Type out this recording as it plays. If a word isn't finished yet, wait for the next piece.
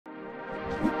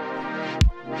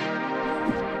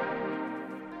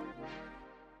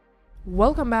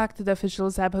Welcome back to the official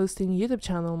ZAP-Hosting YouTube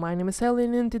channel. My name is Ellie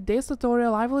and in today's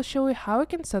tutorial I will show you how you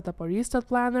can set up a restart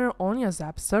planner on your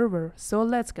ZAP server. So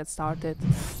let's get started.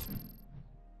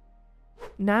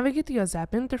 Navigate to your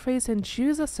ZAP interface and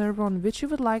choose a server on which you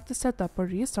would like to set up a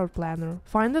restart planner.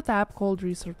 Find the tab called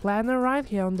Restart Planner right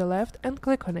here on the left and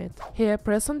click on it. Here,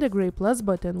 press on the gray plus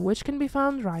button, which can be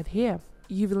found right here.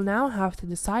 You will now have to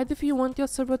decide if you want your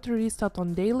server to restart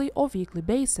on daily or weekly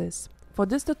basis. For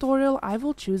this tutorial, I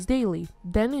will choose daily.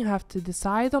 Then you have to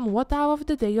decide on what hour of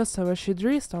the day your server should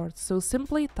restart, so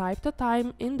simply type the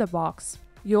time in the box.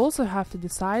 You also have to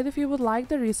decide if you would like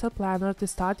the restart planner to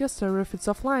start your server if it's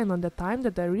offline on the time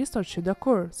that the restart should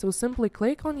occur, so simply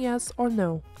click on yes or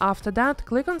no. After that,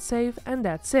 click on save and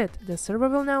that's it. The server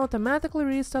will now automatically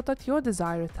restart at your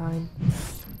desired time.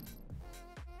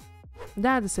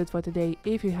 That is it for today.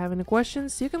 If you have any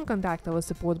questions, you can contact our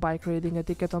support by creating a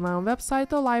ticket on our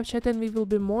website or live chat and we will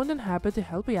be more than happy to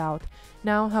help you out.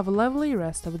 Now have a lovely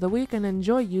rest of the week and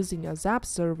enjoy using your ZAP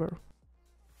server.